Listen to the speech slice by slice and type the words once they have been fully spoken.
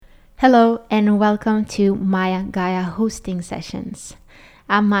Hello and welcome to Maya Gaia Hosting Sessions.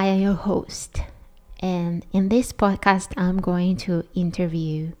 I'm Maya, your host, and in this podcast, I'm going to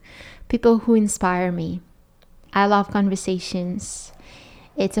interview people who inspire me. I love conversations,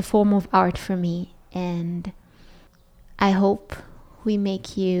 it's a form of art for me, and I hope we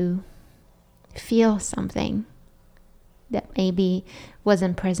make you feel something that maybe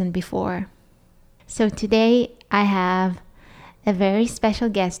wasn't present before. So today, I have a very special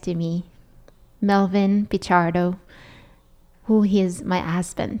guest to me, Melvin Pichardo, who is my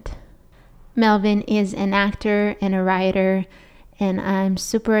husband. Melvin is an actor and a writer, and I'm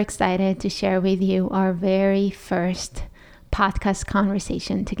super excited to share with you our very first podcast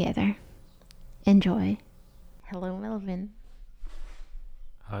conversation together. Enjoy. Hello, Melvin.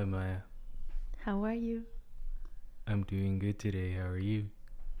 Hi Maya, How are you? I'm doing good today. How are you?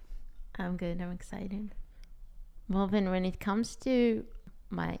 I'm good. I'm excited. Melvin, when it comes to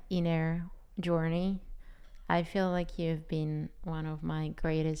my inner journey, I feel like you've been one of my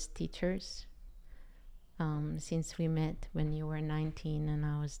greatest teachers since we met when you were 19 and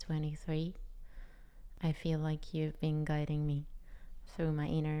I was 23. I feel like you've been guiding me through my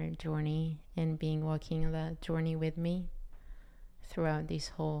inner journey and being walking that journey with me throughout this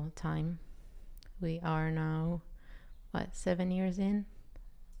whole time. We are now, 7 years in?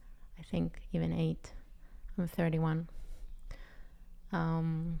 I think even 8. I'm 31.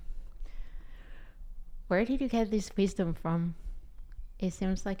 Um, where did you get this wisdom from? It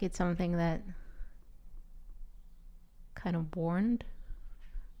seems like it's something that kind of born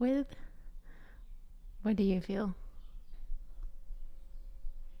with. What do you feel?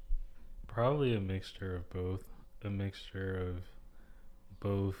 Probably a mixture of both. A mixture of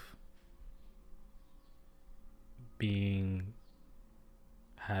both being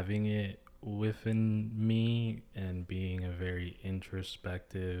having it within me and being a very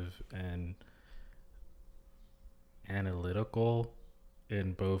introspective and analytical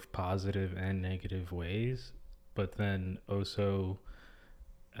in both positive and negative ways, but then also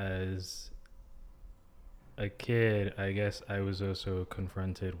as a kid, I guess I was also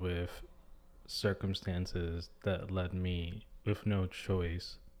confronted with circumstances that led me with no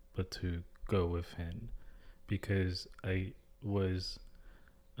choice but to go within because I was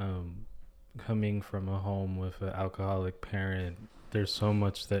um, coming from a home with an alcoholic parent. There's so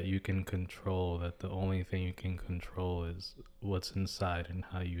much that you can control that the only thing you can control is what's inside and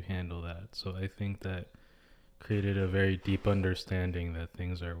how you handle that. So I think that created a very deep understanding that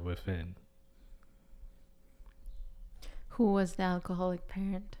things are within. Who was the alcoholic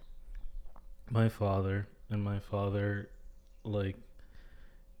parent? My father, and my father, like,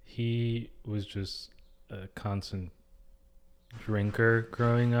 he was just a constant drinker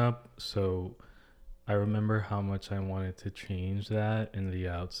growing up. So I remember how much I wanted to change that in the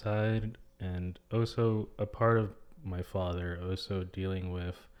outside. And also, a part of my father also dealing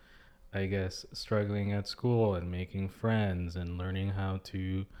with, I guess, struggling at school and making friends and learning how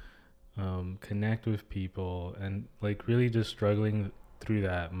to connect with people and like really just struggling through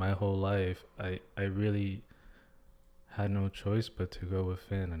that my whole life. I really had no choice but to go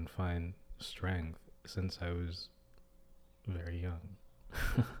within and find strength since I was very young.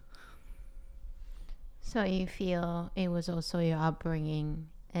 So you feel it was also your upbringing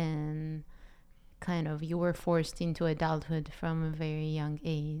and kind of you were forced into adulthood from a very young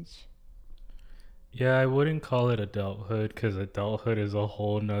age. Yeah, I wouldn't call it adulthood because adulthood is a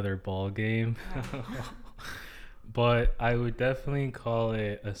whole nother ball game. Right. But I would definitely call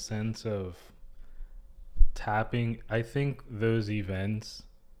it a sense of tapping. I think those events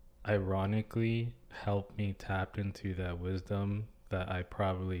ironically helped me tap into that wisdom that I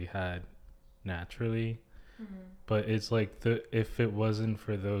probably had naturally. But it's like the if it wasn't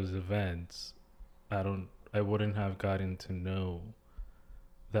for those events, I wouldn't have gotten to know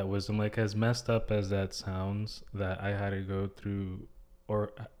that wisdom. Like as messed up as that sounds, that I had to go through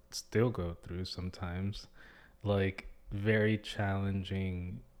or still go through sometimes, like very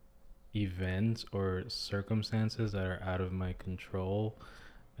challenging events or circumstances that are out of my control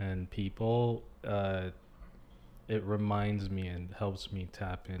and people, it reminds me and helps me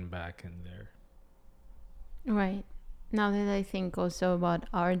tap in back in there. Right. Now that I think also about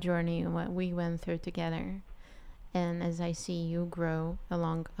our journey and what we went through together, and as I see you grow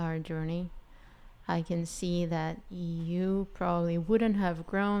along our journey, I can see that you probably wouldn't have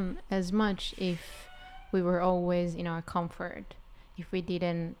grown as much if we were always in our comfort, if we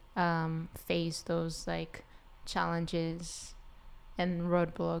didn't face those like challenges and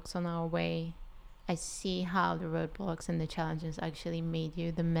roadblocks on our way. I see how the roadblocks and the challenges actually made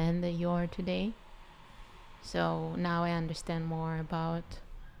you the man that you are today. So now I understand more about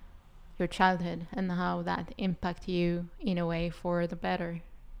your childhood and how that impact you in a way for the better.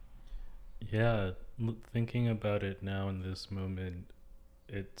 Yeah, thinking about it now in this moment,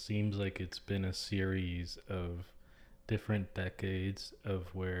 it seems like it's been a series of different decades of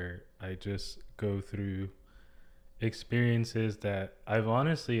where I just go through experiences that I've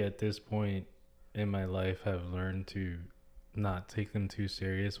honestly at this point in my life have learned to not take them too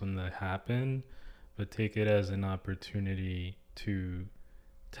serious when they happen, but take it as an opportunity to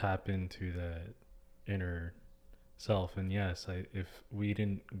tap into that inner self. And yes, if we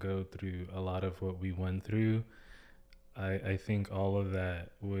didn't go through a lot of what we went through, I think all of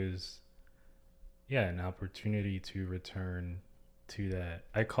that was, yeah, an opportunity to return to that.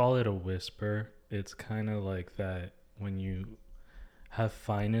 I call it a whisper. It's kind of like that when you have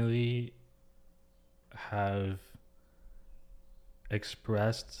finally have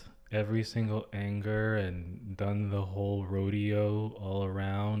expressed every single anger and done the whole rodeo all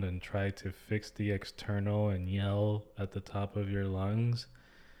around and tried to fix the external and yell at the top of your lungs,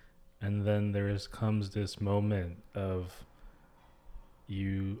 and then comes this moment of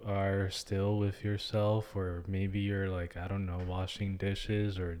you are still with yourself, or maybe you're like, I don't know, washing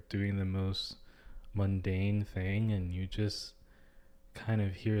dishes or doing the most mundane thing, and you just kind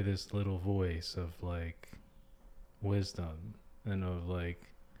of hear this little voice of like wisdom and of like,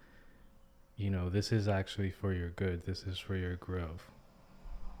 this is actually for your good, this is for your growth.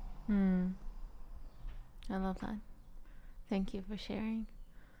 Mm, I love that. Thank you for sharing.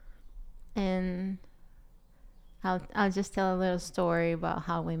 And I'll just tell a little story about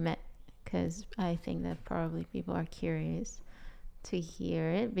how we met, because I think that probably people are curious to hear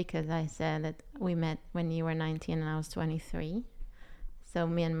it, because I said that we met when you were 19 and I was 23. So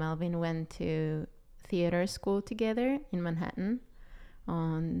me and Melvin went to theater school together in Manhattan.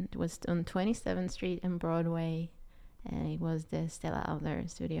 It was on 27th Street and Broadway, and it was the Stella Adler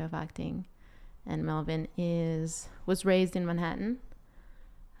Studio of Acting. And Melvin was raised in Manhattan.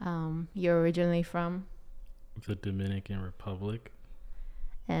 You're originally from The Dominican Republic.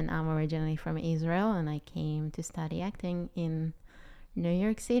 And I'm originally from Israel, and I came to study acting in New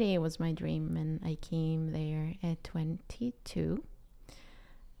York City. It was my dream, and I came there at 22,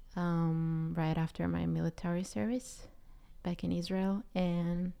 right after my military service back in Israel.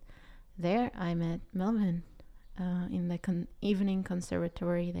 And there I met Melvin in the evening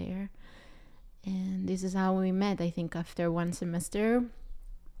conservatory there. And this is how we met, I think, after one semester,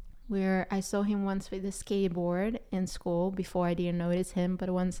 where I saw him once with a skateboard in school. Before, I didn't notice him,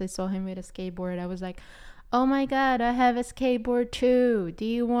 but once I saw him with a skateboard, I was like, oh my God, I have a skateboard too. Do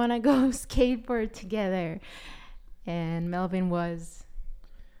you want to go skateboard together? And Melvin was...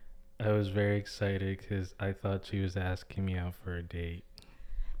 I was very excited because I thought she was asking me out for a date.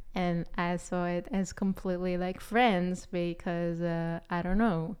 And I saw it as completely like friends, because I don't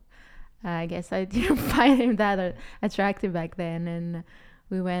know. I guess I didn't find him that attractive back then. And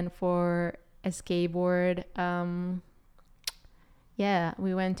we went for a skateboard.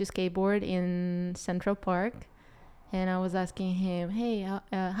 We went to skateboard in Central Park. And I was asking him, hey,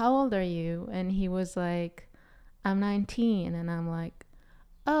 how old are you? And he was like, I'm 19. And I'm like,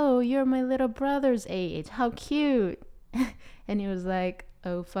 oh, you're my little brother's age. How cute. And he was like,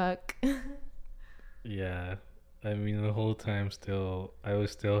 oh, fuck. Yeah. I mean, the whole time I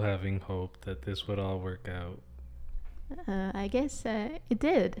was still having hope that this would all work out. I guess it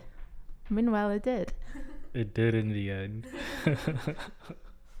did. Meanwhile, it did. It did in the end.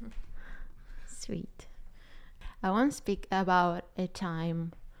 Sweet. I want to speak about a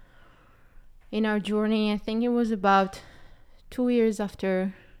time in our journey. I think it was about 2 years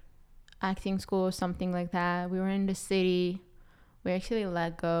after acting school or something like that. We were in the city. We actually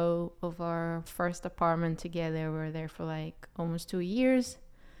let go of our first apartment together. We were there for like almost 2 years.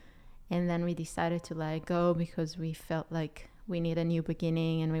 And then we decided to let it go because we felt like we need a new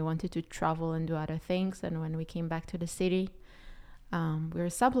beginning and we wanted to travel and do other things. And when we came back to the city, we were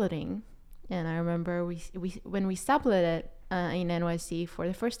subletting. And I remember when we subletted in NYC, for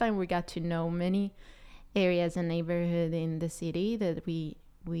the first time, we got to know many areas and neighborhood in the city that we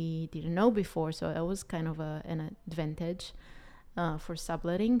didn't know before. So it was kind of an advantage for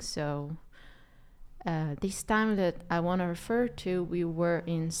subletting. So this time that I want to refer to, we were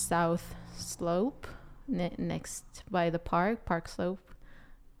in South Slope, next by the Park Slope.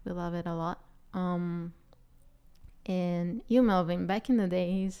 We love it a lot. And you, Melvin, back in the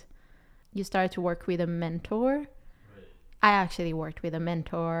days, you started to work with a mentor. Right. I actually worked with a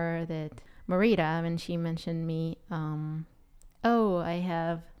mentor that Marita, when she mentioned me, oh, I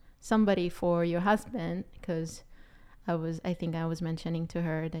have somebody for your husband, because I think I was mentioning to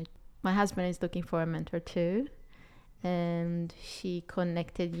her that my husband is looking for a mentor too. and she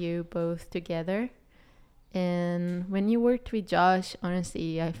connected you both together. And when you worked with Josh,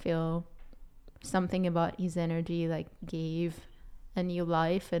 honestly, I feel something about his energy like gave a new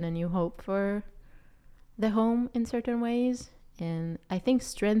life and a new hope for the home in certain ways, and I think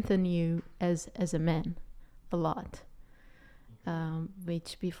strengthened you as a man a lot.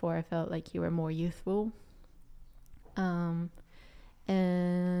 Which before I felt like you were more youthful. Um,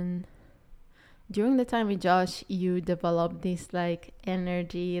 and during the time with Josh, you developed this like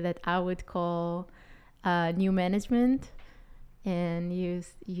energy that I would call new management, and you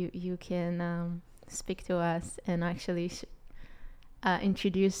can speak to us and actually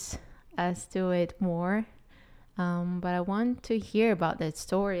introduce us to it more. But I want to hear about that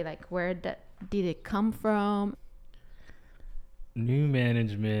story. Like, where that did it come from? New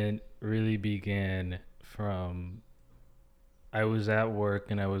management really began from I was at work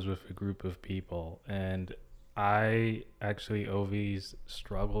and I was with a group of people, and I actually always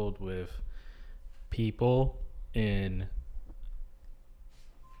struggled with people in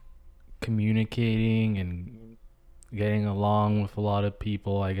communicating and getting along with a lot of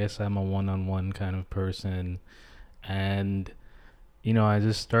people. I guess I'm a one-on-one kind of person, and I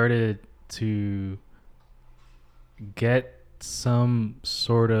just started to get some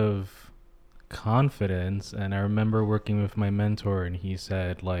sort of confidence. And I remember working with my mentor, and he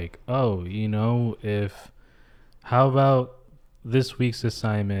said like, oh, if how about this week's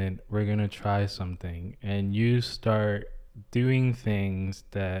assignment, we're going to try something, and you start doing things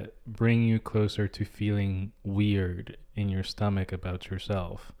that bring you closer to feeling weird in your stomach about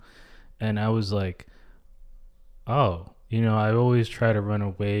yourself. And I was like, oh, I always try to run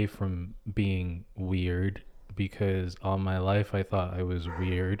away from being weird because all my life I thought I was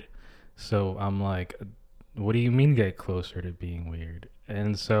weird. So I'm like, what do you mean get closer to being weird?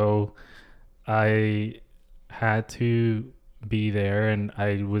 And so I had to be there, and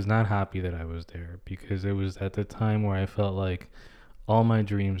I was not happy that I was there because it was at the time where I felt like all my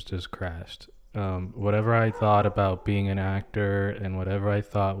dreams just crashed. Whatever I thought about being an actor and whatever I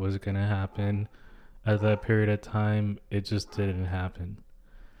thought was going to happen at that period of time, it just didn't happen.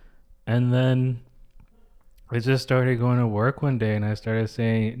 And then I just started going to work one day and I started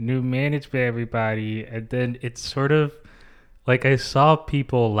saying, new management, everybody. And then it's sort of like I saw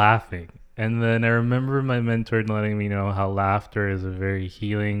people laughing. And then I remember my mentor letting me know how laughter is a very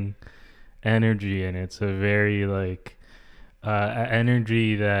healing energy, and it's a very like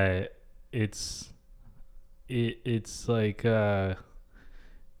energy that it's it's like it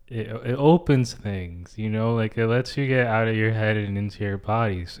opens things, like it lets you get out of your head and into your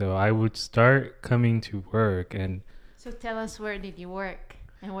body. So I would start coming to work, and So tell us, where did you work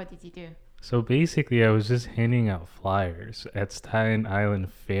and what did you do? so basically I was just handing out flyers at Staten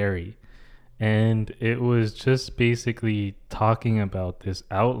Island Ferry, and it was just basically talking about this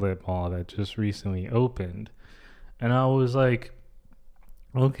outlet mall that just recently opened. And I was like,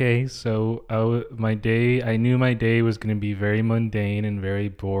 okay, so I knew my day was going to be very mundane and very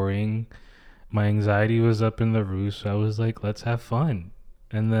boring. My anxiety was up in the roof, so I was like, let's have fun.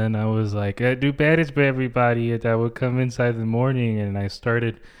 And then I was like, do badges for everybody. And I would come inside in the morning, and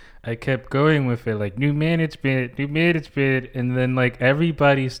I kept going with it, like new management. And then like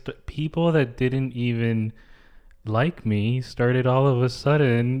people that didn't even like me started all of a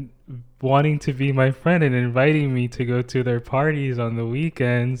sudden wanting to be my friend and inviting me to go to their parties on the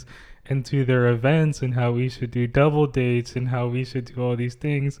weekends and to their events, and how we should do double dates and how we should do all these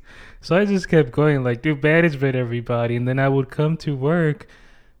things. So I just kept going like, do management, everybody. And then I would come to work,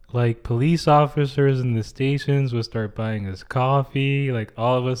 like police officers in the stations would start buying us coffee. Like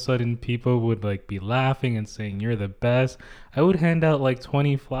all of a sudden people would like be laughing and saying you're the best. I would hand out like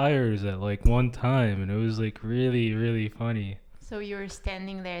 20 flyers at like one time, and it was like really, really funny. So you were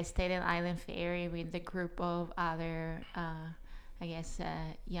standing there, Staten Island Ferry, with a group of other, I guess,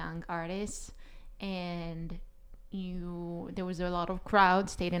 young artists, and there was a lot of crowd.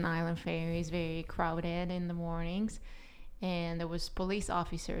 Staten Island Ferry is very crowded in the mornings, and there was police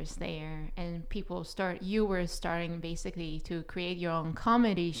officers there, and you were starting basically to create your own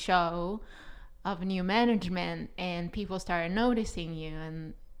comedy show of new management, and people started noticing you.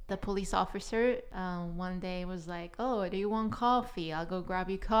 And the police officer one day was like, oh, do you want coffee? I'll go grab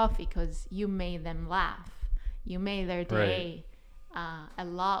you coffee, because you made them laugh. You made their day a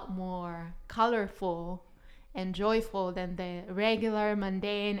lot more colorful and joyful than the regular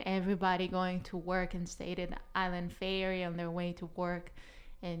mundane everybody going to work and Staten Island Ferry on their way to work.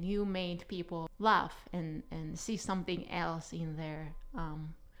 And you made people laugh and see something else in their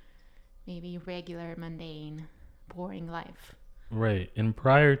maybe regular, mundane, boring life. Right. And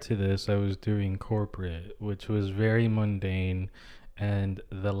prior to this, I was doing corporate, which was very mundane. And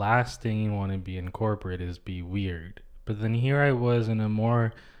the last thing you want to be in corporate is be weird. But then here I was in a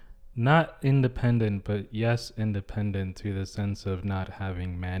more, not independent, but yes, independent to the sense of not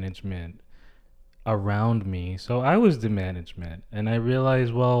having management around me. So I was the management. And I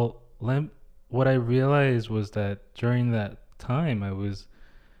realized, well, what I realized was that during that time, I was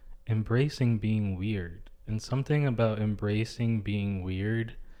embracing being weird. And something about embracing being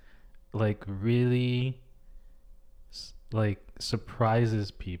weird, like, really, like,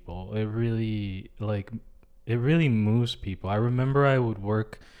 surprises people. It really moves people. I remember I would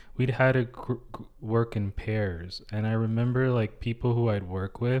work, we'd had to work in pairs. And I remember, like, people who I'd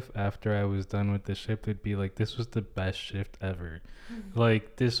work with after I was done with the shift would be like, this was the best shift ever.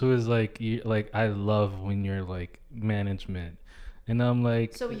 Like, this was like, like, I love when you're like management. And I'm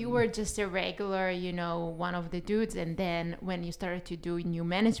like, So you were just a regular, one of the dudes, and then when you started to do new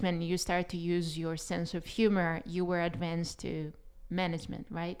management, you started to use your sense of humor. You were advanced to management,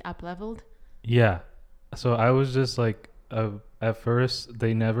 right? Up leveled. yeah. So I was just like, at first,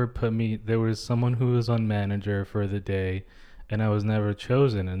 they never put me, there was someone who was on manager for the day, and I was never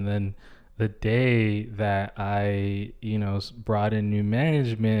chosen. And then the day that I, brought in new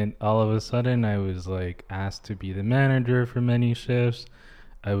management, all of a sudden I was like asked to be the manager for many shifts.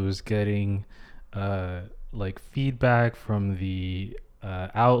 I was getting like feedback from the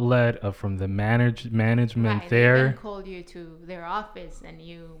outlet from the management Right. They even there. called you to their office, and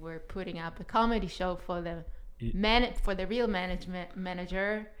you were putting up a comedy show for the for the real management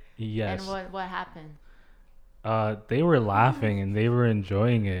manager. And Yes. what happened? They were laughing and they were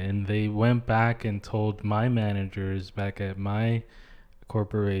enjoying it, and they went back and told my managers back at my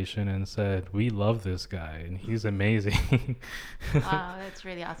corporation and said, "We love this guy and he's amazing." Wow, that's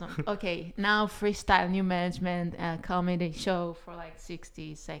really awesome. Okay, now freestyle new management comedy show for like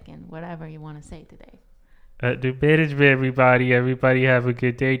 60 seconds, whatever you want to say today. The management, everybody. Everybody have a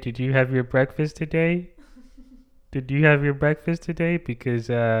good day. Did you have your breakfast today? Did you have your breakfast today? Because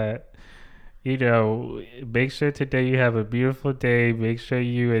make sure today you have a beautiful day. Make sure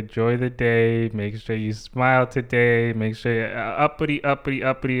you enjoy the day. Make sure you smile today. Make sure you uppity, uppity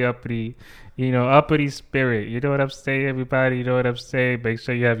spirit. You know what I'm saying, everybody? You know what I'm saying? Make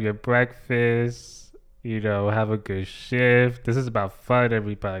sure you have your breakfast. Have a good shift. This is about fun,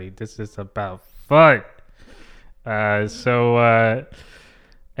 everybody. This is about fun. So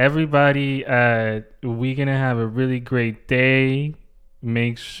everybody, we gonna have a really great day.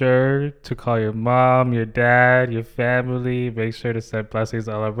 Make sure to call your mom, your dad, your family. Make sure to send blessings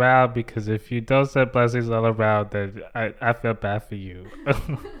all around, because if you don't send blessings all around, then I feel bad for you.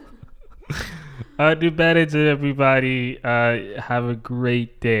 Do better to everybody. Have a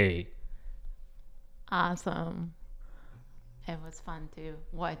great day. Awesome. It was fun to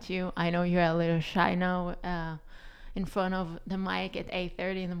watch you. I know you're a little shy now in front of the mic at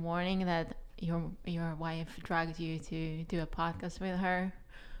 8:30 in the morning that your wife dragged you to do a podcast with her.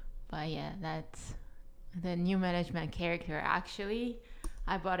 But yeah, that's the new management character. Actually,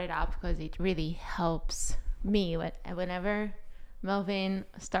 I brought it up because it really helps me whenever Melvin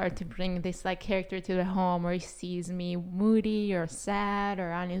started to bring this like character to the home, or he sees me moody or sad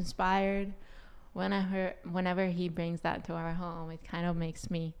or uninspired. Whenever he brings that to our home, it kind of makes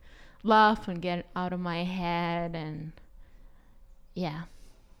me laugh and get out of my head. And yeah,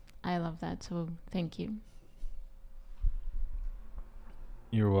 I love that. So thank you.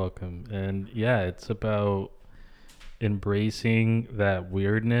 You're welcome. And yeah, it's about embracing that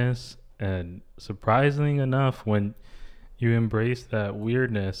weirdness. And surprisingly enough, when you embrace that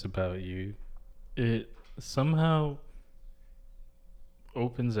weirdness about you, it somehow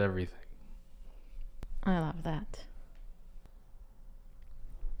opens everything. I love that.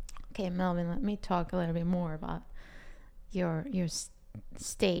 Okay, Melvin, let me talk a little bit more about your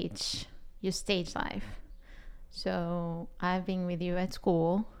stage, your stage life. So I've been with you at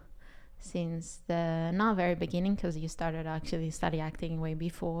school since the not very beginning, because you started actually study acting way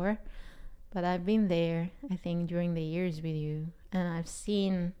before, but I've been there, I think, during the years with you, and I've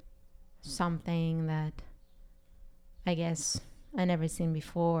seen something that I guess I never seen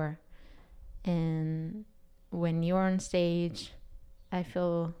before. And when you're on stage, I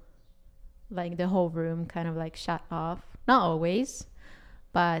feel like the whole room kind of like shut off. Not always,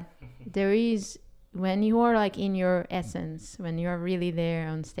 but there is, when you are like in your essence, when you're really there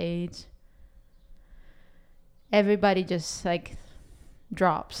on stage, everybody just like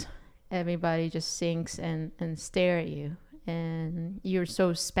drops. Everybody just sinks and stare at you. And you're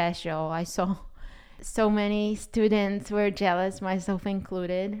so special. I saw so many students were jealous, myself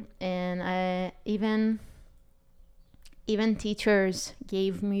included. And I even even teachers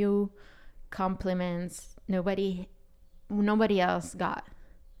gave you compliments nobody else got.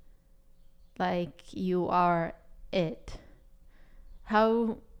 Like, you are it.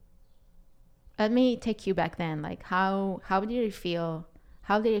 How, let me take you back then. Like, how did it feel?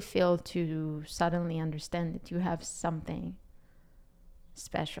 How did it feel to suddenly understand that you have something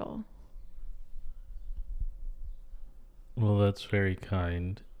special? Well, that's very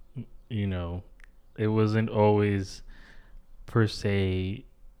kind. You know, it wasn't always per se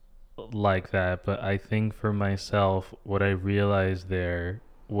like that, but I think for myself, what I realized there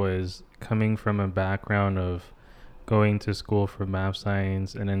was coming from a background of going to school for math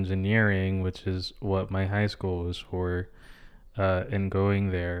science and engineering, which is what my high school was for, and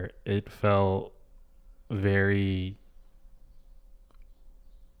going there, it felt very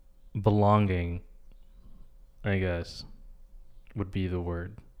belonging, I guess, would be the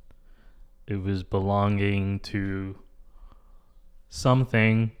word. It was belonging to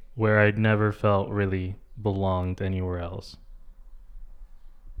something where I'd never felt really belonged anywhere else.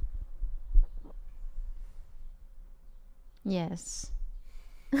 Yes.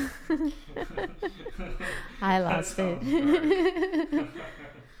 I lost it.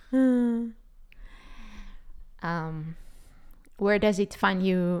 um, where does it find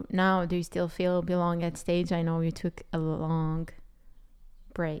you now? Do you still feel belong at stage? I know you took a long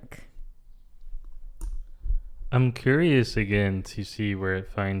break. I'm curious again to see where it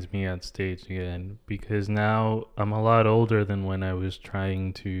finds me at stage again because now I'm a lot older than when I was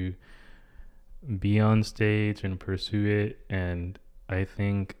trying to be on stage and pursue it. And I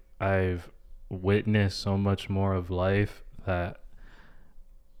think I've witnessed so much more of life that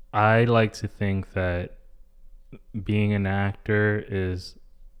I like to think that being an actor is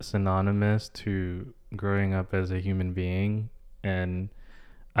synonymous to growing up as a human being. And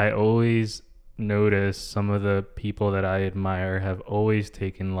I always notice some of the people that I admire have always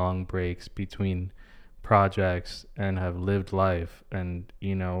taken long breaks between projects and have lived life. And,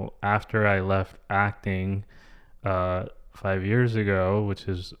 you know, after I left acting 5 years ago, which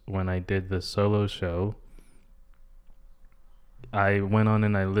is when I did the solo show, I went on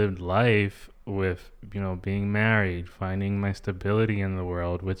and I lived life with, you know, being married, finding my stability in the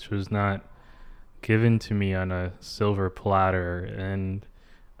world, which was not given to me on a silver platter. And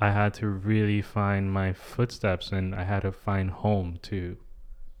I had to really find my footsteps and I had to find home too.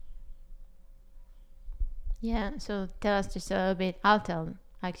 Yeah, so tell us just a little bit. I'll tell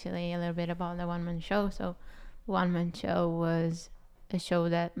actually a little bit about the one man show. So, one man show was a show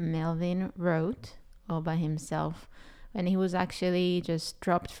that Melvin wrote all by himself when he was actually just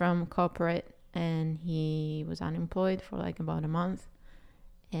dropped from corporate and he was unemployed for like about a month.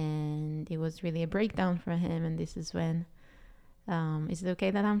 And it was really a breakdown for him. And this is when, is it okay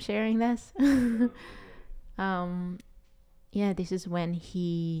that I'm sharing this? um, yeah, this is when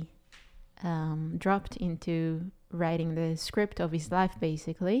he dropped into writing the script of his life,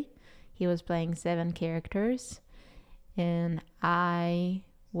 basically. He was playing 7 characters, and I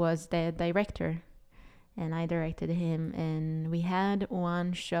was the director, and I directed him. And we had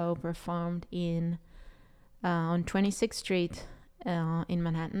one show performed in on 26th Street in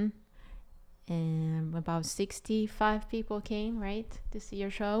Manhattan, and about 65 people came, right, to see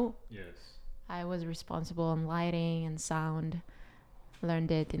your show. Yes. I was responsible on lighting and sound.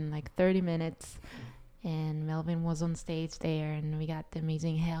 Learned it in like 30 minutes, and Melvin was on stage there, and we got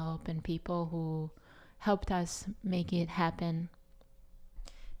amazing help and people who helped us make it happen.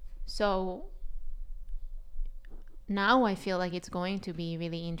 So now I feel like it's going to be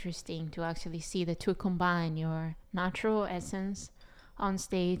really interesting to actually see the two combine, your natural essence on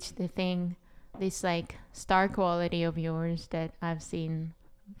stage, this like star quality of yours that I've seen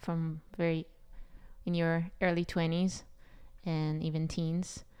from very in your early 20s and even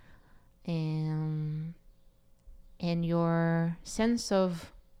teens, and your sense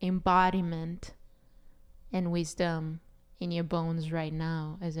of embodiment and wisdom in your bones right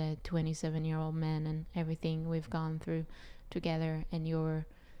now as a 27-year-old man, and everything we've gone through together and your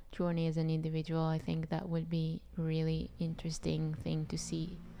journey as an individual. I think that would be a really interesting thing to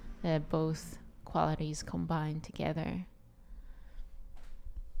see, both qualities combined together.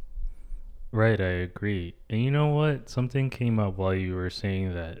 Right, I agree. And you know what? Something came up while you were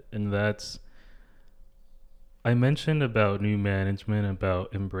saying that, and that's I mentioned about new management,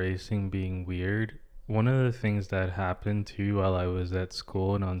 about embracing being weird. One of the things that happened too while I was at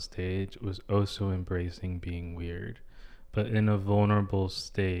school and on stage was also embracing being weird, but in a vulnerable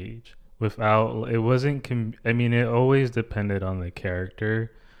stage. Without, it wasn't, I mean, it always depended on the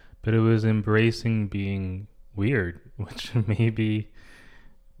character, but it was embracing being weird, which maybe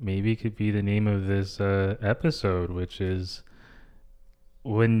maybe could be the name of this episode, which is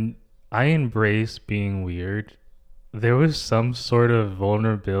when I embrace being weird, there was some sort of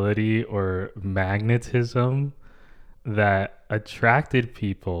vulnerability or magnetism that attracted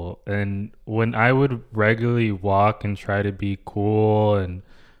people. And when I would regularly walk and try to be cool and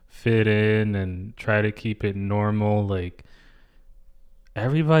fit in and try to keep it normal, like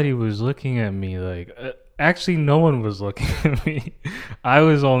everybody was looking at me like, actually, no one was looking at me. I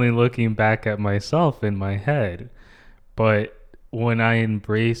was only looking back at myself in my head. But when I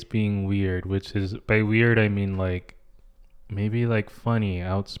embrace being weird, which is by weird, I mean like maybe like funny,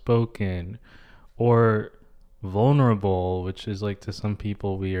 outspoken, or vulnerable, which is like to some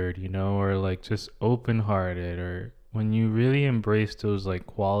people weird, you know, or like just open hearted, or when you really embrace those like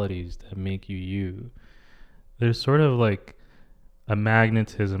qualities that make you you, there's sort of like a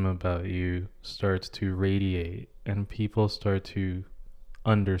magnetism about you starts to radiate and people start to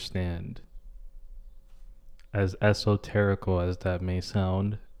understand. As esoterical as that may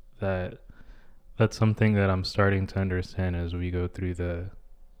sound, that's something that I'm starting to understand as we go through the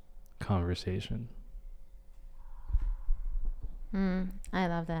conversation. I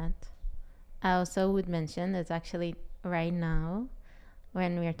love that. I also would mention that actually right now,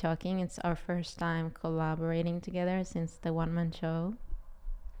 when we're talking, it's our first time collaborating together since the one-man show.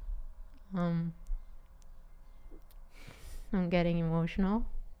 I'm getting emotional.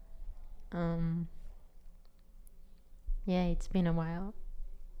 Yeah, it's been a while,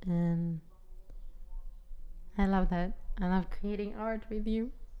 and I love that. I love creating art with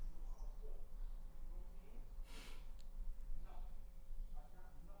you.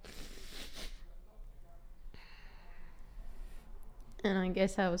 And I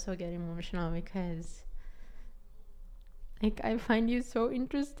guess I also get emotional because like I find you so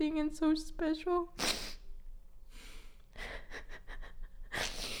interesting and so special.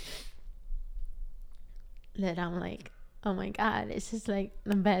 That I'm like, oh my god, this is like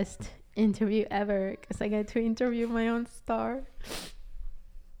the best interview ever because I get to interview my own star.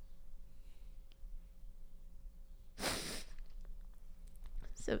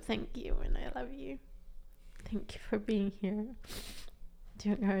 So thank you, and I love you. Thank you for being here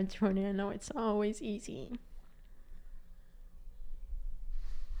during our journey. I know it's not always easy.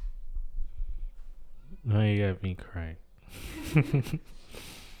 Now you got me crying.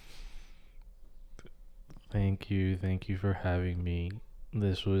 Thank you for having me.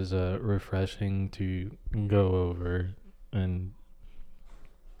 This was refreshing to go over and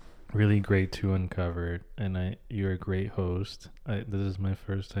really great to uncover. And you're a great host. This is my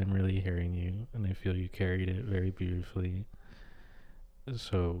first time really hearing you, and I feel you carried it very beautifully.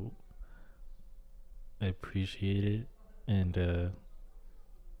 So I appreciate it, and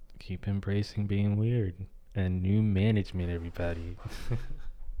keep embracing being weird. And new management, everybody.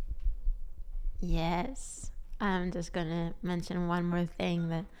 Yes. I'm just gonna mention one more thing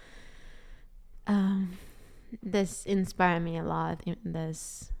that this inspired me a lot in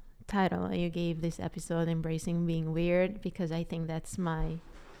this title you gave this episode, Embracing Being Weird, because I think that's my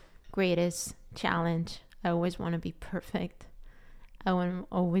greatest challenge. I always want to be perfect.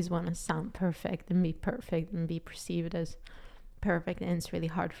 Always want to sound perfect and be perceived as perfect, and it's really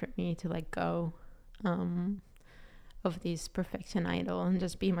hard for me to let go of this perfection idol and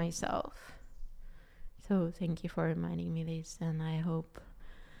just be myself. So thank you for reminding me this, and I hope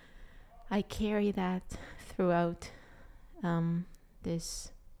I carry that throughout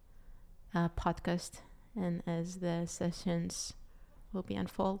this podcast and as the sessions will be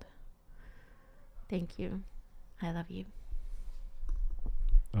unfold. Thank you. I love you.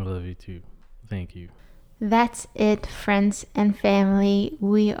 I love you too. Thank you. That's it, friends and family.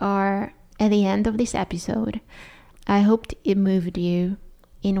 We are at the end of this episode. I hoped it moved you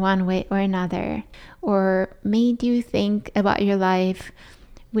in one way or another, or made you think about your life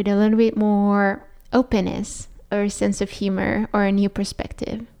with a little bit more openness or a sense of humor or a new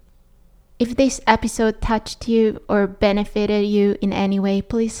perspective. If this episode touched you or benefited you in any way,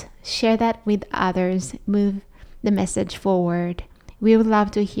 please share that with others. Move the message forward. We would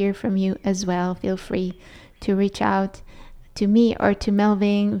love to hear from you as well. Feel free to reach out to me or to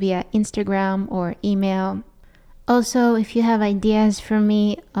Melvin via Instagram or email. Also, if you have ideas for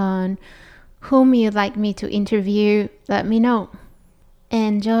me on whom you'd like me to interview, let me know.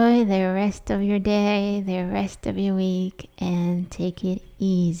 Enjoy the rest of your day, the rest of your week, and take it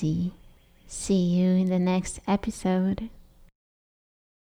easy. See you in the next episode.